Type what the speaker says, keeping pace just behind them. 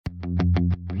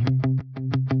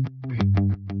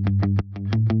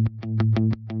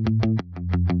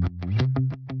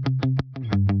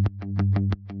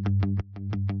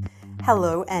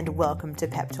Hello and welcome to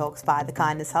Pep Talks by The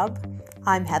Kindness Hub.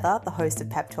 I'm Heather, the host of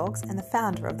Pep Talks and the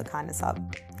founder of The Kindness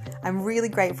Hub. I'm really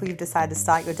grateful you've decided to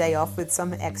start your day off with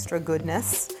some extra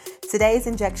goodness. Today's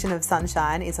injection of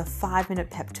sunshine is a 5-minute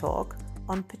pep talk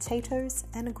on potatoes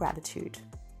and gratitude.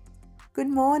 Good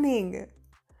morning!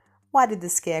 Why did the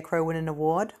Scarecrow win an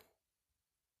award?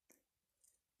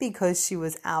 Because she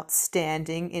was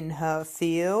outstanding in her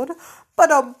field.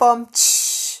 Ba-dum-bum.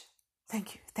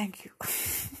 Thank you.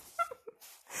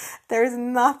 There is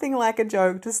nothing like a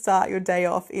joke to start your day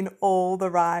off in all the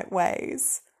right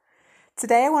ways.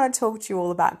 Today I want to talk to you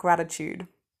all about gratitude.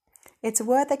 It's a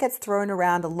word that gets thrown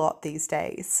around a lot these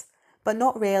days, but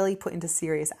not rarely put into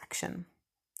serious action.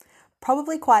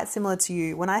 Probably quite similar to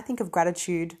you, when I think of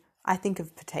gratitude, I think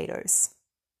of potatoes.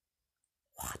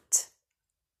 What?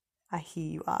 I hear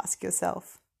you ask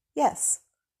yourself. Yes,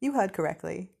 you heard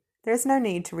correctly. There is no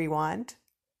need to rewind.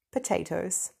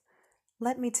 Potatoes.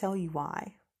 Let me tell you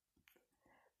why.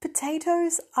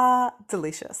 Potatoes are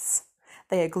delicious.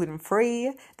 They are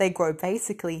gluten-free. They grow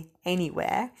basically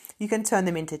anywhere. You can turn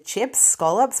them into chips,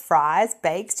 scallops, fries,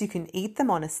 bakes. You can eat them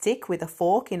on a stick with a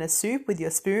fork in a soup with your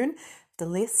spoon. The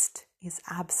list is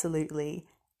absolutely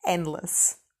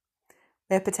endless.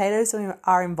 Where potatoes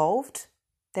are involved,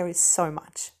 there is so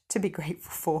much to be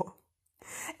grateful for.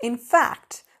 In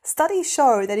fact, studies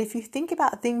show that if you think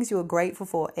about things you are grateful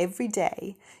for every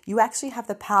day, you actually have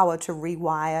the power to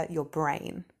rewire your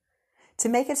brain, to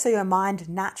make it so your mind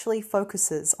naturally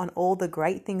focuses on all the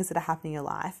great things that are happening in your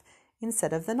life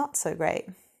instead of the not so great.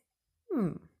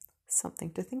 Something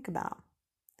to think about.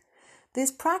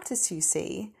 This practice, you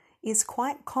see, is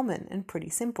quite common and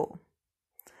pretty simple.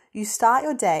 You start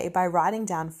your day by writing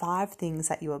down 5 things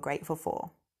that you are grateful for.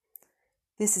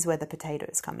 This is where the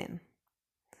potatoes come in.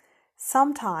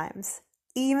 Sometimes,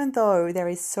 even though there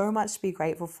is so much to be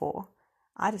grateful for,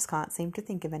 I just can't seem to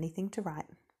think of anything to write.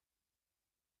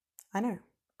 I know,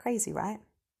 crazy, right?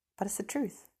 But it's the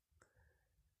truth.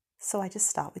 So I just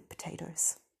start with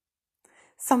potatoes.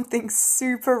 Something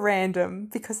super random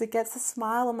because it gets a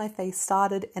smile on my face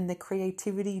started and the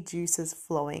creativity juices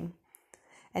flowing.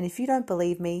 And if you don't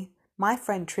believe me, my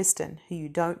friend Tristan, who you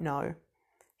don't know,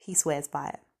 he swears by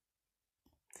it.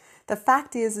 The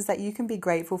fact is that you can be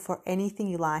grateful for anything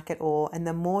you like at all, and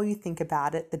the more you think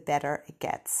about it, the better it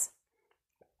gets.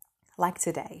 Like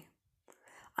today.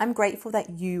 I'm grateful that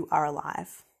you are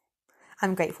alive.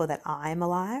 I'm grateful that I'm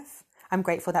alive. I'm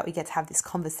grateful that we get to have this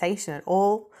conversation at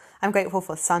all. I'm grateful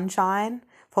for sunshine,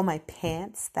 for my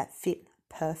pants that fit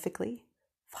perfectly,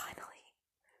 finally.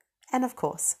 And of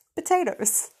course,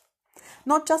 potatoes.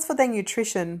 Not just for their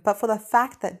nutrition, but for the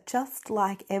fact that just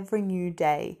like every new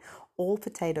day, all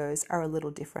potatoes are a little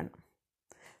different.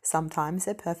 Sometimes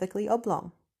they're perfectly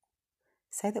oblong.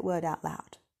 Say that word out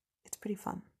loud. It's pretty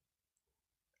fun.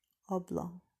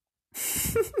 Oblong.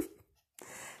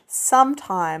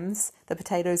 Sometimes the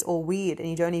potato's all weird and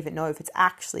you don't even know if it's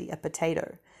actually a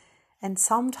potato. And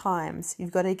sometimes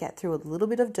you've got to get through a little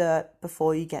bit of dirt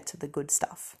before you get to the good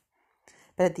stuff.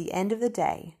 But at the end of the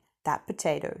day, that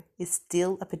potato is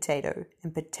still a potato,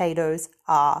 and potatoes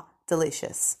are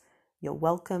delicious. You're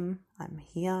welcome. I'm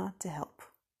here to help.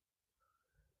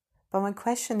 But my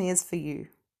question is for you.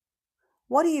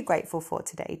 What are you grateful for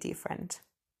today, dear friend?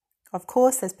 Of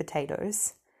course, there's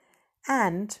potatoes.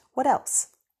 And what else?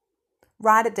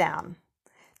 Write it down.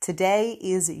 Today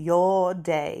is your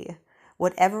day.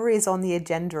 Whatever is on the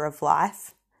agenda of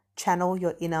life, channel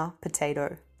your inner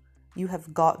potato. You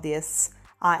have got this.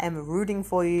 I am rooting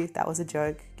for you. That was a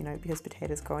joke, because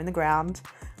potatoes grow in the ground.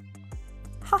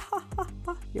 Ha ha ha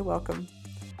ha. You're welcome.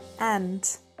 And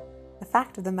the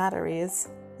fact of the matter is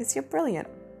you're brilliant.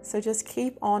 So just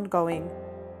keep on going.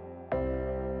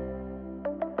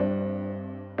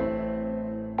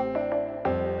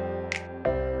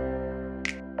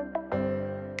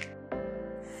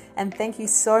 And thank you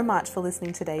so much for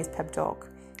listening to today's pep talk.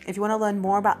 If you want to learn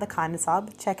more about The Kindness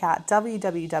Hub, check out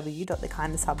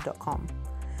www.thekindnesshub.com.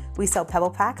 We sell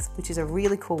pebble packs, which is a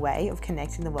really cool way of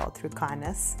connecting the world through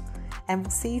kindness. And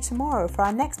we'll see you tomorrow for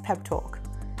our next pep talk.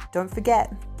 Don't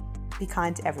forget, be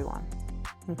kind to everyone,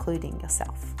 including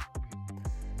yourself.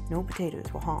 No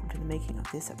potatoes were harmed in the making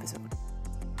of this episode.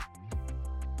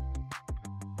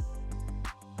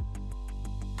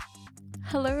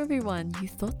 Hello everyone, you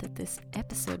thought that this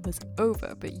episode was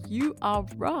over, but you are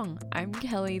wrong. I'm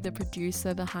Kelly, the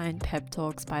producer behind Pep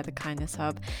Talks by The Kindness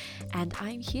Hub, and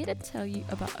I'm here to tell you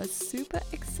about a super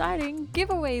exciting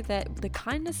giveaway that The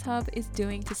Kindness Hub is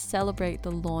doing to celebrate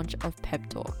the launch of Pep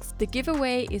Talks. The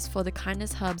giveaway is for The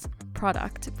Kindness Hub's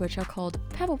product, which are called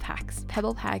Pebble Packs.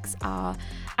 Pebble Packs are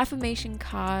affirmation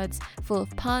cards full of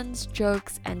puns,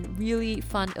 jokes, and really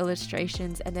fun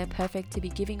illustrations, and they're perfect to be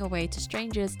giving away to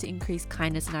strangers to increase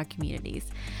kindness in our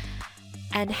communities.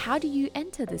 And how do you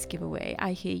enter this giveaway,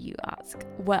 I hear you ask?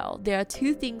 Well, there are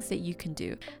two things that you can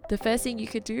do. The first thing you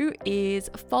could do is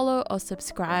follow or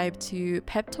subscribe to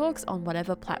Pep Talks on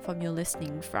whatever platform you're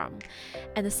listening from.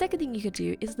 And the second thing you could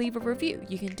do is leave a review.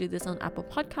 You can do this on Apple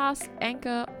Podcasts,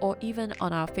 Anchor, or even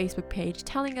on our Facebook page,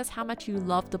 telling us how much you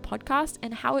love the podcast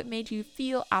and how it made you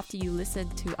feel after you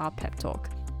listened to our Pep Talk.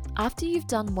 After you've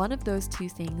done one of those two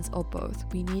things or both,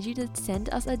 we need you to send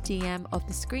us a DM of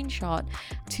the screenshot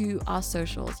to our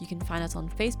socials. You can find us on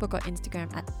Facebook or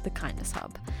Instagram at The Kindness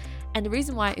Hub. And the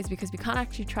reason why is because we can't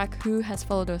actually track who has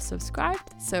followed or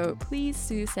subscribed, so please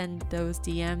do send those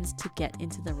DMs to get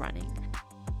into the running.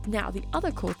 Now, the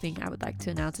other cool thing I would like to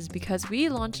announce is because we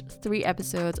launched 3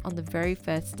 episodes on the very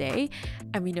first day,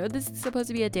 and we know this is supposed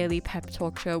to be a daily pep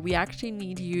talk show, we actually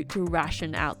need you to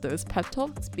ration out those pep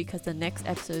talks because the next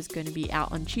episode is going to be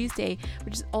out on Tuesday,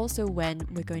 which is also when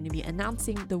we're going to be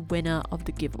announcing the winner of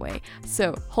the giveaway.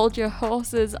 So hold your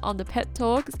horses on the pep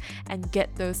talks and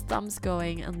get those thumbs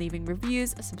going and leaving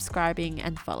reviews, subscribing,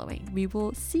 and following. We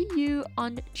will see you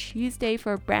on Tuesday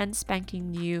for a brand spanking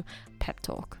new pep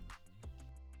talk.